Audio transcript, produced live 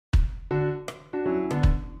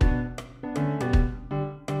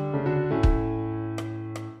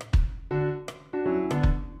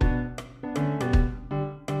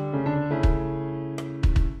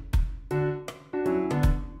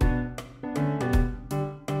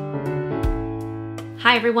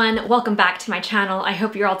Hi everyone, welcome back to my channel. I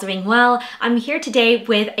hope you're all doing well. I'm here today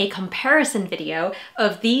with a comparison video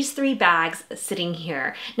of these three bags sitting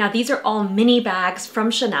here. Now these are all mini bags from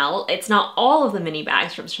Chanel. It's not all of the mini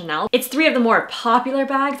bags from Chanel. It's three of the more popular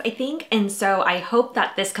bags, I think, and so I hope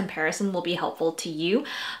that this comparison will be helpful to you.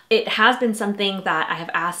 It has been something that I have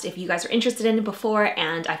asked if you guys are interested in before,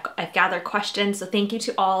 and I've gathered questions, so thank you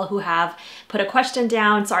to all who have put a question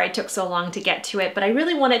down. Sorry it took so long to get to it, but I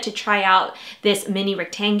really wanted to try out this mini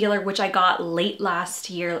rectangular, which I got late last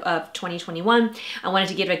year of 2021. I wanted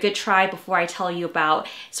to give it a good try before I tell you about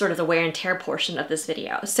sort of the wear and tear portion of this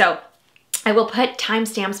video. So I will put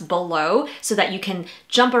timestamps below so that you can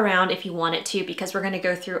jump around if you want it to, because we're going to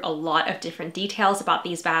go through a lot of different details about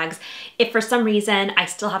these bags. If for some reason I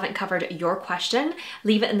still haven't covered your question,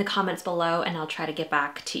 leave it in the comments below and I'll try to get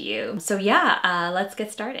back to you. So yeah, let's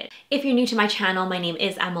get started. If you're new to my channel, my name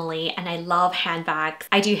is Emily and I love handbags.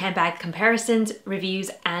 I do handbag comparisons, reviews,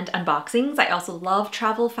 and unboxings. I also love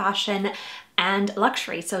travel, fashion, and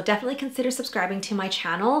luxury. So definitely consider subscribing to my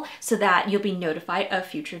channel so that you'll be notified of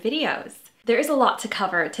future videos. There is a lot to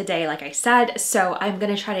cover today, like I said, so I'm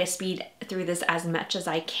going to try to speed through this as much as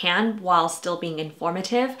I can while still being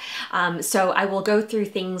informative. So I will go through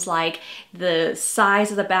things like the size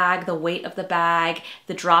of the bag, the weight of the bag,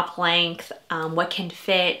 the drop length, what can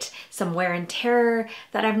fit, some wear and tear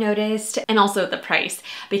that I've noticed, and also the price,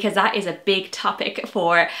 because that is a big topic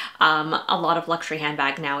for a lot of luxury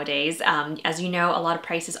handbag nowadays. As you know, a lot of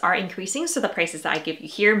prices are increasing, so the prices that I give you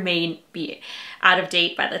here may be out of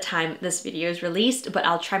date by the time this video is released, but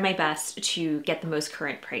I'll try my best to get the most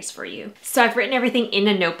current price for you. So I've written everything in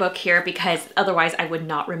a notebook here because otherwise I would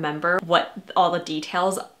not remember what all the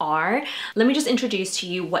details are. Let me just introduce to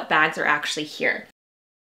you what bags are actually here.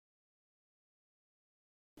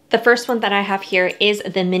 The first one that I have here is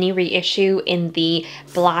the mini reissue in the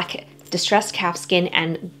black distressed calfskin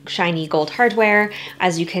and shiny gold hardware.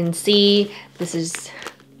 As you can see, this is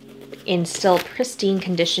in still pristine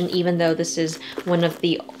condition, even though this is one of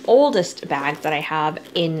the oldest bags that I have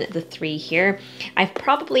in the three here. I've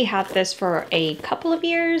probably had this for a couple of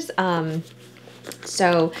years.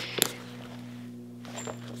 So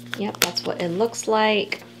yep, that's what it looks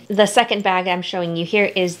like. The second bag I'm showing you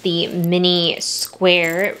here is the mini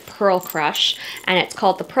square Pearl Crush, and it's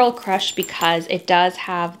called the Pearl Crush because it does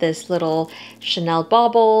have this little Chanel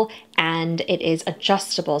bauble and it is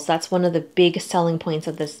adjustable. So that's one of the big selling points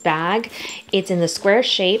of this bag. It's in the square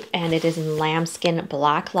shape and it is in lambskin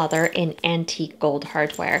black leather in antique gold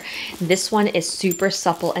hardware. This one is super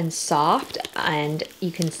supple and soft, and you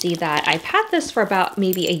can see that I've had this for about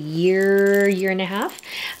maybe a year and a half,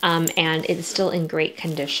 and it is still in great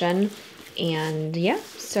condition. And yeah,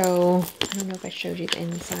 so I don't know if I showed you the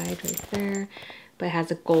inside right there, but it has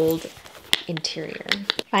a gold interior.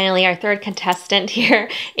 Finally, our third contestant here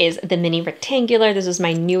is the mini rectangular. This is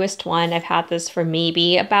my newest one. I've had this for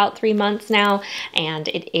maybe about 3 months now, and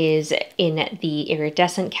it is in the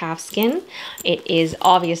iridescent calfskin. It is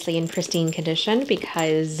obviously in pristine condition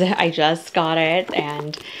because I just got it,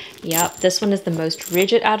 and yep, this one is the most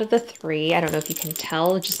rigid out of the three. I don't know if you can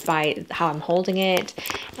tell just by how I'm holding it.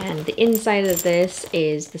 And the inside of this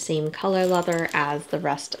is the same color leather as the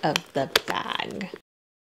rest of the bag.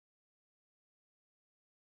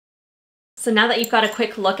 So now that you've got a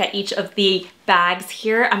quick look at each of the bags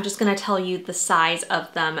here, I'm just going to tell you the size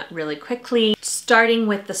of them really quickly. Starting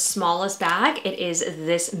with the smallest bag, it is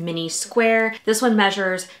this mini square. This one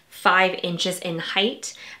measures 5 inches in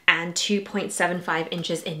height and 2.75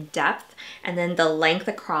 inches in depth, and then the length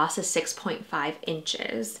across is 6.5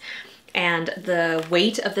 inches. And the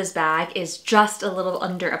weight of this bag is just a little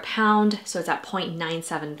under a pound, so it's at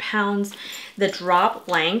 0.97 pounds. The drop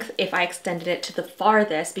length, if I extended it to the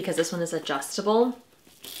farthest, because this one is adjustable,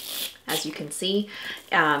 as you can see,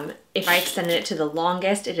 if I extended it to the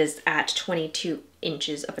longest, it is at 22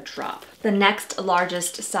 inches of a drop. The next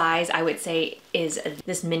largest size, I would say, is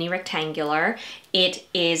this mini rectangular. It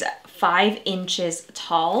is 5 inches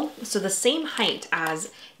tall, so the same height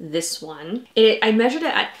as this one. I measured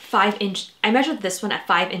it at 5 inch. I measured this one at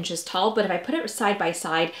 5 inches tall, but if I put it side by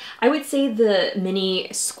side, I would say the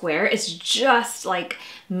mini square is just like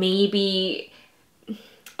maybe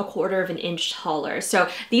a quarter of an inch taller. So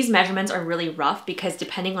these measurements are really rough because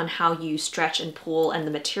depending on how you stretch and pull and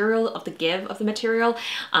the material of the give of the material,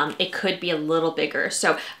 it could be a little bigger.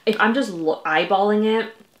 So if I'm just eyeballing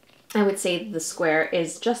it, I would say the square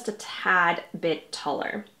is just a tad bit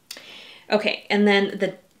taller. Okay, and then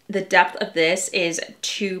the depth of this is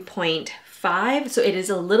 2.5, so it is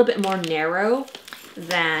a little bit more narrow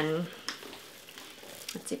than,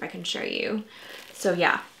 let's see if I can show you. So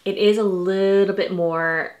yeah, it is a little bit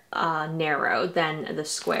more narrow than the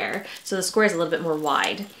square. So the square is a little bit more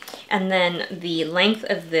wide. And then the length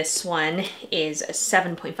of this one is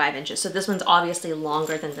 7.5 inches. So this one's obviously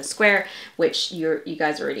longer than the square, which you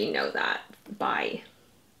guys already know that by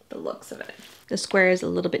the looks of it. The square is a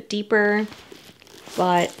little bit deeper,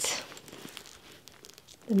 but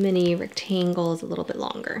the mini rectangle is a little bit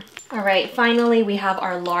longer. All right, finally we have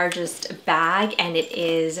our largest bag, and it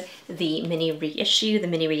is the Mini Reissue. The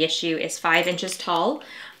Mini Reissue is 5 inches tall.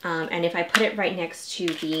 And if I put it right next to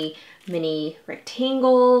the mini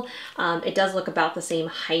rectangle, it does look about the same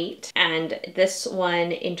height. And this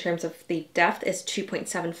one, in terms of the depth, is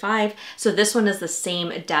 2.75. So this one is the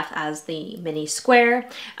same depth as the mini square.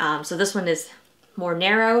 So this one is more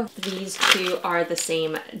narrow. These two are the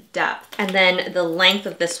same depth. And then the length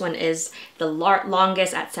of this one is the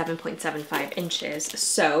longest at 7.75 inches.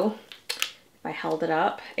 So if I held it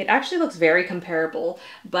up, it actually looks very comparable,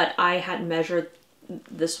 but I had measured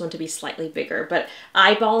this one to be slightly bigger, but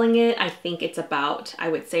eyeballing it, I think it's about, I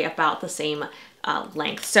would say about the same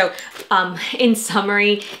length. So in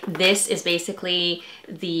summary, this is basically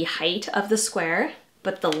the height of the square,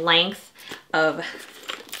 but the length of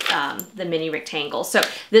the mini rectangle. So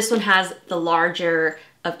this one has the larger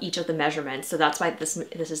of each of the measurements. So that's why this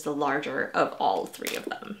is the larger of all three of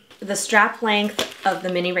them. The strap length of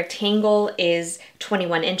the mini rectangle is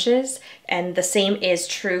 21 inches, and the same is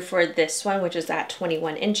true for this one, which is at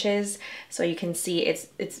 21 inches. So you can see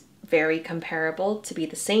it's very comparable to be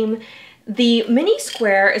the same. The mini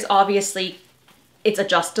square is obviously, it's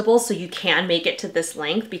adjustable, so you can make it to this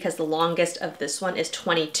length because the longest of this one is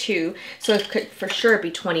 22. So it could for sure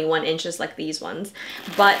be 21 inches like these ones.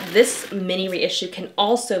 But this mini reissue can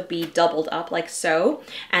also be doubled up like so,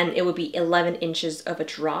 and it would be 11 inches of a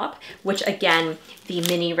drop, which again, the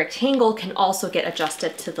mini rectangle can also get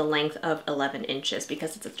adjusted to the length of 11 inches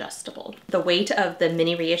because it's adjustable. The weight of the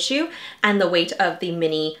mini reissue and the weight of the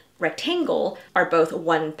mini rectangle are both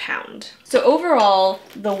 1 pound. So overall,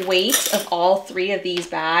 the weight of all three of these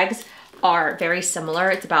bags are very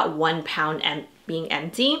similar. It's about 1 pound and being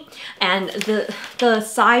empty. And the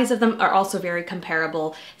size of them are also very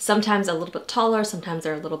comparable. Sometimes a little bit taller, sometimes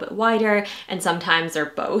they're a little bit wider, and sometimes they're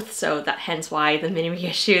both. So that hence why the mini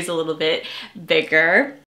reissue is a little bit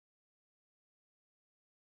bigger.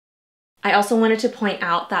 I also wanted to point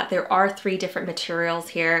out that there are 3 different materials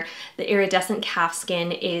here. The iridescent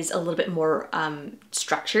calfskin is a little bit more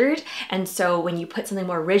structured, and so when you put something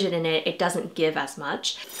more rigid in it, it doesn't give as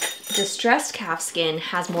much. Distressed calfskin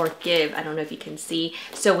has more give, I don't know if you can see.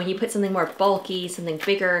 So when you put something more bulky, something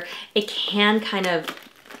bigger, it can kind of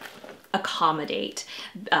accommodate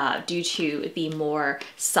due to the more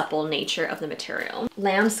supple nature of the material.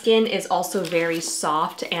 Lambskin is also very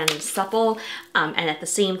soft and supple, and at the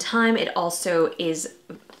same time it also is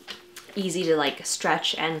easy to like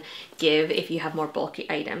stretch and give if you have more bulky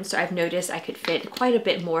items. So I've noticed I could fit quite a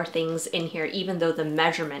bit more things in here, even though the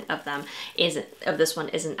measurement of them of this one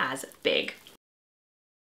isn't as big.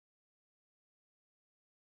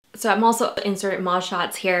 So I'm also inserting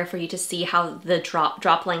Modshots here for you to see how the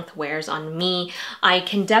drop length wears on me. I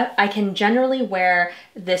can generally wear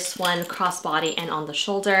this one crossbody and on the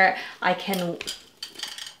shoulder. I can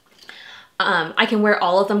wear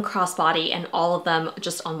all of them crossbody and all of them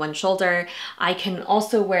just on one shoulder. I can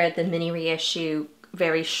also wear the mini reissue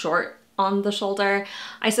very short on the shoulder.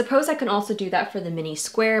 I suppose I can also do that for the mini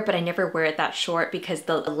square, but I never wear it that short because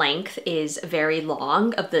the length is very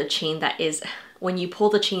long of the chain that is, when you pull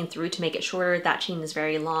the chain through to make it shorter, that chain is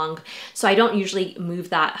very long. So I don't usually move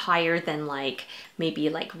that higher than like maybe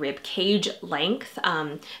like rib cage length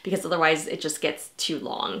because otherwise it just gets too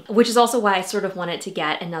long. Which is also why I sort of wanted to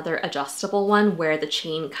get another adjustable one where the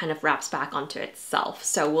chain kind of wraps back onto itself.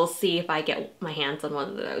 So we'll see if I get my hands on one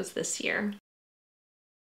of those this year.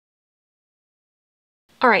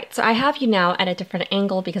 All right, so I have you now at a different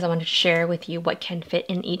angle because I wanted to share with you what can fit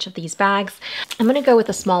in each of these bags. I'm gonna go with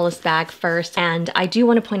the smallest bag first, and I do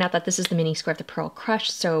want to point out that this is the mini square of the Pearl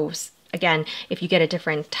Crush, so again, if you get a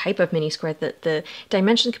different type of mini square, the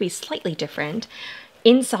dimensions could be slightly different.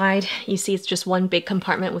 Inside, you see it's just one big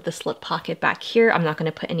compartment with a slip pocket back here. I'm not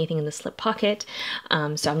going to put anything in the slip pocket, so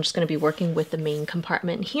I'm just going to be working with the main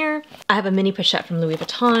compartment here. I have a mini pochette from Louis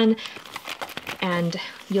Vuitton, and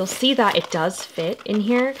you'll see that it does fit in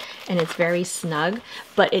here and it's very snug,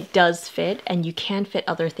 but it does fit and you can fit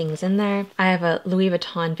other things in there. I have a Louis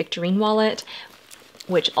Vuitton Victorine wallet,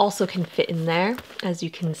 which also can fit in there, as you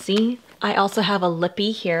can see. I also have a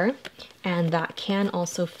lippy here, and that can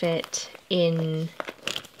also fit in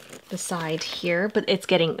the side here, but it's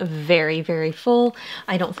getting very, very full.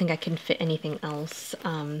 I don't think I can fit anything else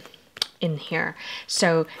in here.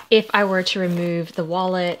 So if I were to remove the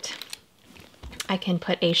wallet, I can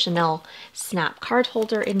put a Chanel snap card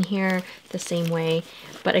holder in here the same way.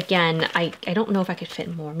 But again, I don't know if I could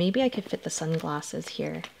fit more. Maybe I could fit the sunglasses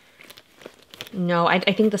here. No, I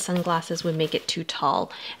think the sunglasses would make it too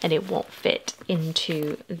tall and it won't fit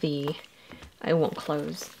into the, it won't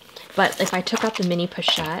close. But if I took out the mini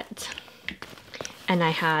pochette and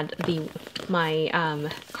I had my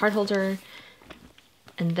card holder,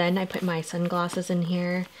 and then I put my sunglasses in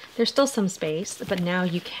here, there's still some space, but now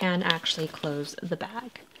you can actually close the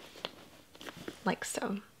bag like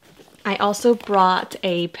so. I also brought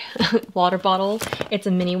a water bottle. It's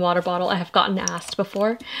a mini water bottle. I have gotten asked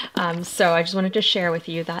before. So I just wanted to share with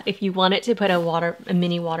you that if you wanted to put a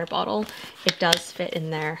mini water bottle, it does fit in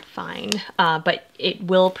there fine. But it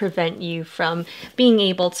will prevent you from being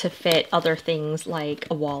able to fit other things like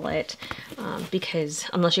a wallet, because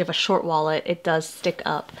unless you have a short wallet, it does stick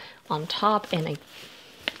up on top. And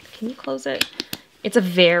can you close it? It's a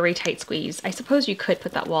very tight squeeze. I suppose you could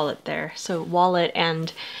put that wallet there. So wallet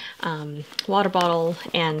and water bottle,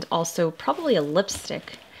 and also probably a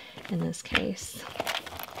lipstick in this case.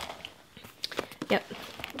 Yep.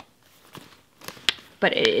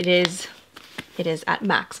 But it is at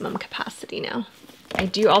maximum capacity now. I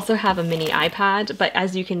do also have a mini iPad, but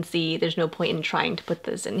as you can see, there's no point in trying to put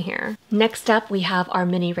this in here. Next up, we have our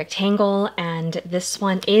mini rectangle, and this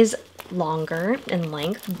one is longer in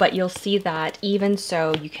length, but you'll see that even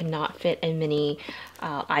so, you cannot fit a mini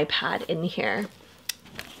iPad in here.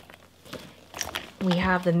 We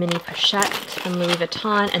have the mini pochette from Louis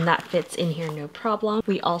Vuitton, and that fits in here no problem.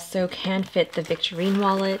 We also can fit the Victorine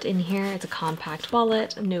wallet in here. It's a compact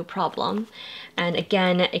wallet, no problem. And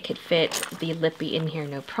again, it could fit the lippy in here,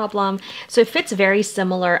 no problem. So it fits very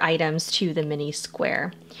similar items to the mini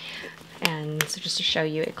square. And so just to show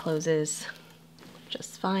you, it closes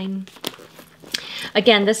just fine.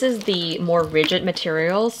 Again, this is the more rigid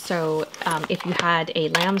material, so if you had a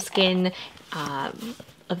lambskin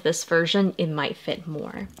of this version, it might fit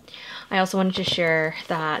more. I also wanted to share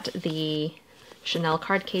that the Chanel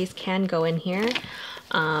card case can go in here,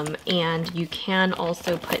 and you can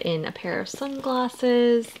also put in a pair of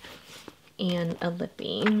sunglasses and a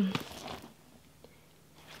lippy.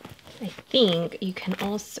 I think you can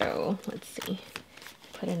also, let's see,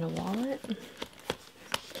 put in a wallet.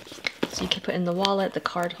 So you could put in the wallet, the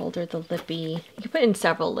card holder, the lippy. You could put in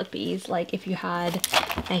several lippies. Like if you had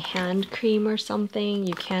a hand cream or something,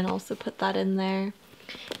 you can also put that in there.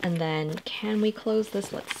 And then can we close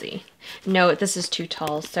this? Let's see. No, this is too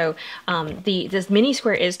tall. So this mini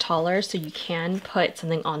square is taller, so you can put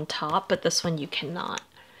something on top, but this one you cannot.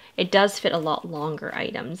 It does fit a lot longer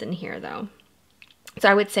items in here though. So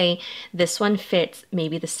I would say this one fits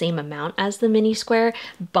maybe the same amount as the mini square,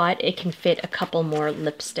 but it can fit a couple more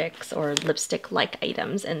lipsticks or lipstick-like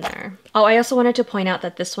items in there. Oh, I also wanted to point out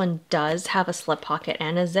that this one does have a slip pocket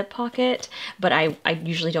and a zip pocket, but I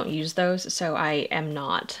usually don't use those, so I am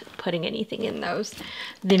not putting anything in those.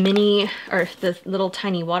 The mini, or the little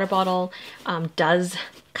tiny water bottle does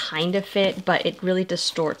kind of fit, but it really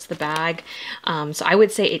distorts the bag. So I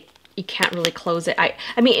would say you can't really close it.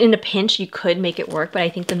 I mean, in a pinch, you could make it work, but I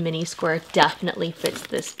think the mini square definitely fits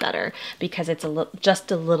this better because it's just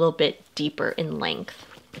a little bit deeper in length.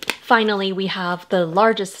 Finally, we have the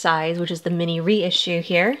largest size, which is the mini reissue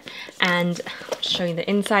here. And showing the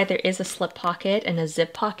inside, there is a slip pocket and a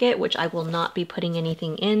zip pocket, which I will not be putting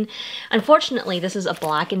anything in. Unfortunately, this is a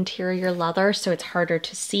black interior leather, so it's harder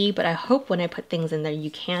to see, but I hope when I put things in there,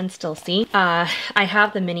 you can still see. I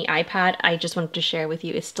have the mini iPad. I just wanted to share with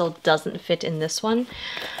you, it still doesn't fit in this one.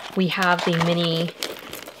 We have the mini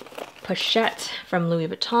pochette from Louis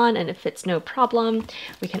Vuitton, and it fits no problem.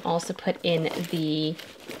 We can also put in the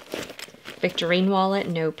Victorine wallet,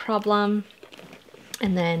 no problem.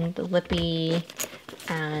 And then the lippy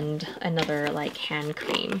and another like hand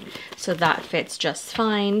cream. So that fits just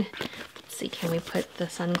fine. Let's see, can we put the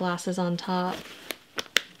sunglasses on top?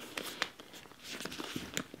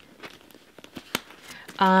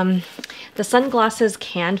 The sunglasses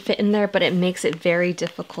can fit in there, but it makes it very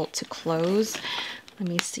difficult to close. Let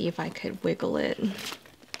me see if I could wiggle it.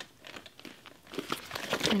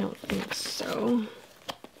 I don't think so.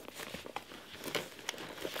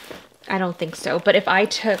 I don't think so, but if I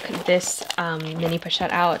took this mini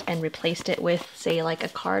pochette out and replaced it with, say, like a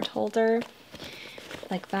card holder,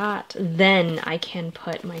 like that, then I can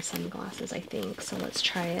put my sunglasses, I think. So let's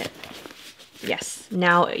try it. Yes,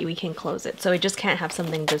 now we can close it. So I just can't have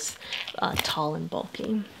something this tall and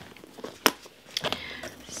bulky.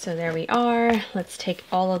 So there we are. Let's take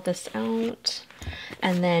all of this out.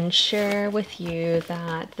 and then share with you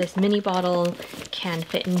that this mini bottle can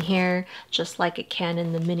fit in here just like it can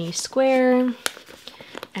in the mini square.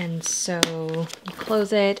 And so you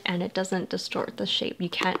close it and it doesn't distort the shape. You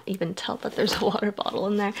can't even tell that there's a water bottle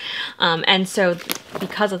in there. And so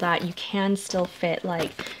because of that, you can still fit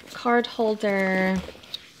like card holder,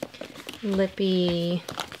 lippy,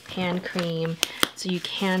 hand cream. So you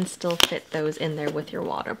can still fit those in there with your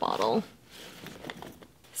water bottle.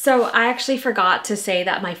 So I actually forgot to say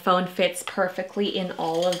that my phone fits perfectly in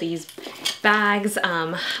all of these bags.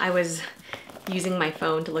 I was using my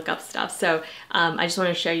phone to look up stuff. So I just want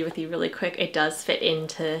to share with you really quick. It does fit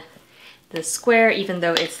into the square, even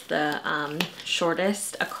though it's the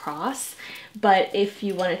shortest across. But if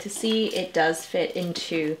you wanted to see, it does fit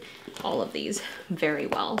into all of these very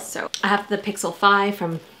well. So I have the Pixel 5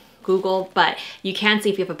 from Google, but you can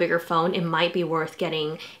see if you have a bigger phone, it might be worth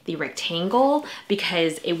getting the rectangle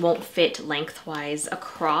because it won't fit lengthwise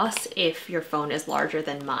across if your phone is larger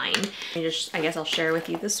than mine. I guess I'll share with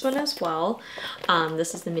you this one as well.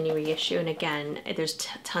 This is the mini reissue, and again, there's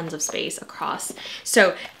tons of space across.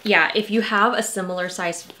 So yeah, if you have a similar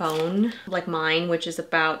size phone like mine, which is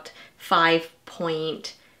about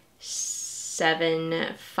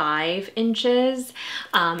 5.75 inches,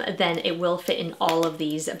 then it will fit in all of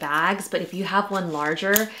these bags. But if you have one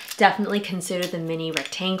larger, definitely consider the mini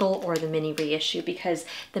rectangle or the mini reissue because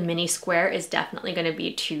the mini square is definitely going to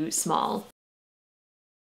be too small.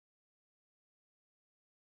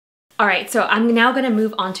 All right, so I'm now gonna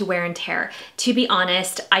move on to wear and tear. To be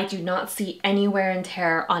honest, I do not see any wear and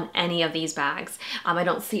tear on any of these bags. I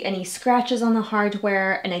don't see any scratches on the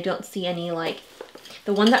hardware, and I don't see any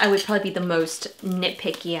the one that I would probably be the most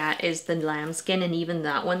nitpicky at is the lambskin, and even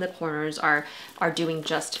that one, the corners are doing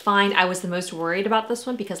just fine. I was the most worried about this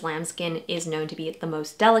one because lambskin is known to be the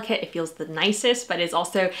most delicate. It feels the nicest, but is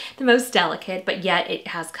also the most delicate, but yet it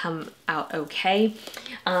has come out okay.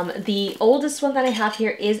 The oldest one that I have here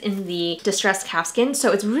is in the distressed calfskin,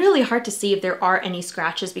 so it's really hard to see if there are any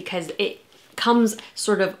scratches because it comes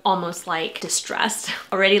sort of almost like distressed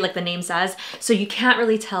already, like the name says. So you can't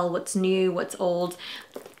really tell what's new, what's old.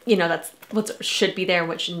 You know, that's what should be there,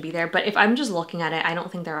 what shouldn't be there. But if I'm just looking at it, I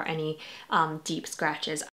don't think there are any deep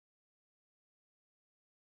scratches.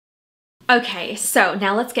 Okay, so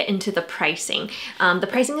now let's get into the pricing. The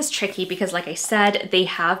pricing is tricky because, like I said, they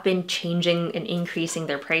have been changing and increasing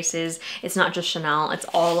their prices. It's not just Chanel, it's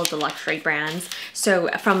all of the luxury brands. So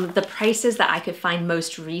from the prices that I could find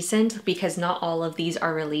most recent, because not all of these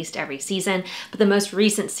are released every season, but the most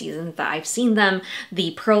recent seasons that I've seen them,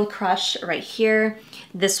 the Pearl Crush right here,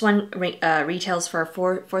 this one retails for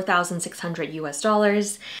 $4,600 US.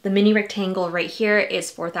 The mini rectangle right here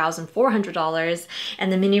is $4,400, and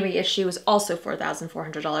the mini reissue is also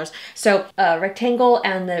 $4,400. So rectangle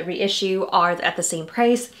and the reissue are at the same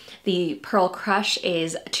price. The Pearl Crush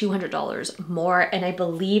is $200 more, and I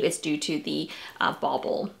believe it's due to the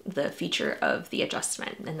bauble, the feature of the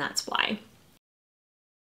adjustment, and that's why.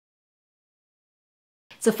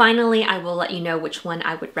 So finally, I will let you know which one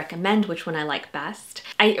I would recommend, which one I like best.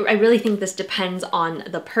 I really think this depends on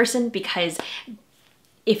the person because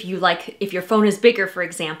if your phone is bigger, for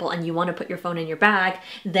example, and you want to put your phone in your bag,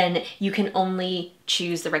 then you can only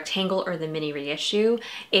choose the rectangle or the mini reissue.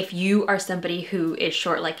 If you are somebody who is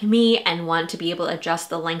short like me and want to be able to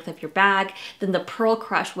adjust the length of your bag, then the Pearl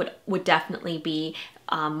Crush would definitely be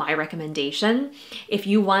my recommendation. If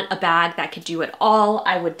you want a bag that could do it all,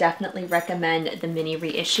 I would definitely recommend the mini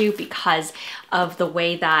reissue because of the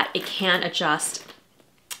way that it can adjust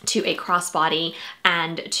to a crossbody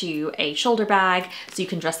and to a shoulder bag, so you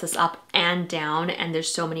can dress this up and down, and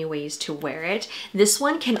there's so many ways to wear it. This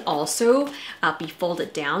one can also be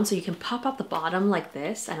folded down, so you can pop out the bottom like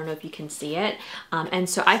this. I don't know if you can see it. And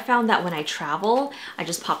so I found that when I travel, I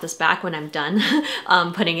just pop this back when I'm done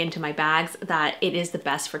putting into my bags, that it is the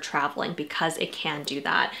best for traveling because it can do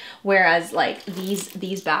that. Whereas like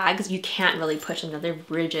these bags, you can't really push them, they're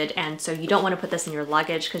rigid, and so you don't want to put this in your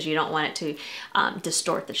luggage because you don't want it to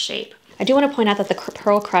distort the shape. I do want to point out that the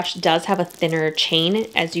Pearl Crush does have a thinner chain,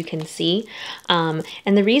 as you can see. And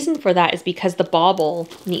the reason for that is because the bauble,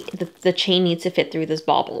 the chain needs to fit through this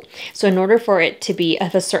bauble. So in order for it to be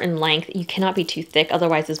of a certain length, you cannot be too thick,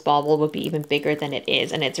 otherwise this bauble would be even bigger than it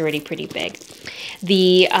is, and it's already pretty big.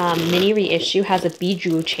 The mini reissue has a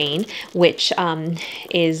bijou chain, which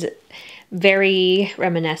is very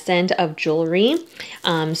reminiscent of jewelry.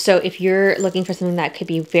 So if you're looking for something that could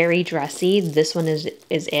be very dressy, this one is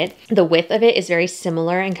it. The width of it is very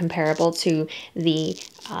similar and comparable to the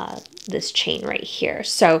this chain right here.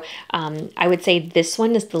 So I would say this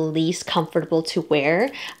one is the least comfortable to wear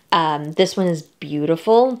This one is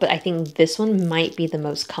beautiful, but I think this one might be the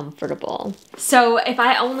most comfortable. So if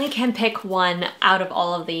I only can pick one out of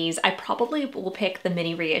all of these, I probably will pick the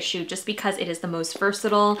Mini Reissue just because it is the most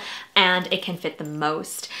versatile and it can fit the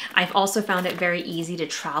most. I've also found it very easy to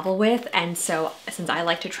travel with, and so since I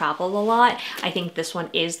like to travel a lot, I think this one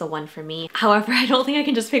is the one for me. However, I don't think I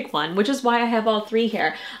can just pick one, which is why I have all three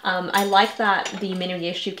here. I like that the Mini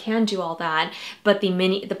Reissue can do all that, but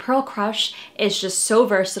the Pearl Crush is just so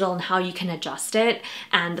versatile in how you can adjust it,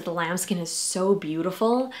 and the lambskin is so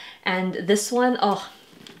beautiful. And this one, oh,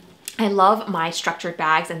 I love my structured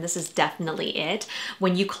bags, and this is definitely it.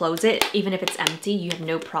 When you close it, even if it's empty, you have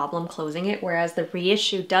no problem closing it, whereas the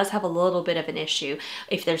Reissue does have a little bit of an issue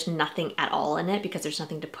if there's nothing at all in it, because there's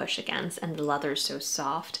nothing to push against and the leather is so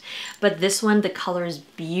soft. But this one, the color is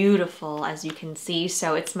beautiful, as you can see,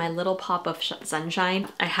 so it's my little pop of sunshine.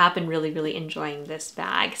 I have been really enjoying this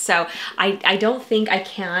bag, so I don't think I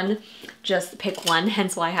can just pick one,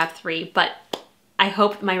 hence why I have three, but I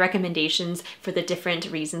hope my recommendations for the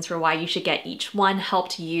different reasons for why you should get each one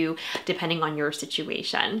helped you depending on your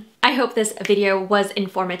situation. I hope this video was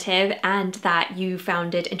informative and that you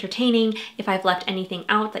found it entertaining. If I've left anything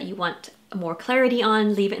out that you want more clarity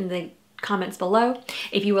on, leave it in the comments below.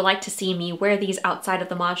 If you would like to see me wear these outside of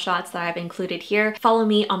the mod shots that I've included here, follow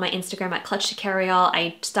me on my Instagram at Clutch to Carry All.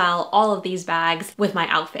 I style all of these bags with my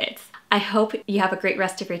outfits. I hope you have a great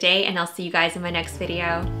rest of your day, and I'll see you guys in my next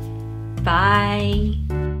video.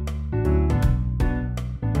 Bye.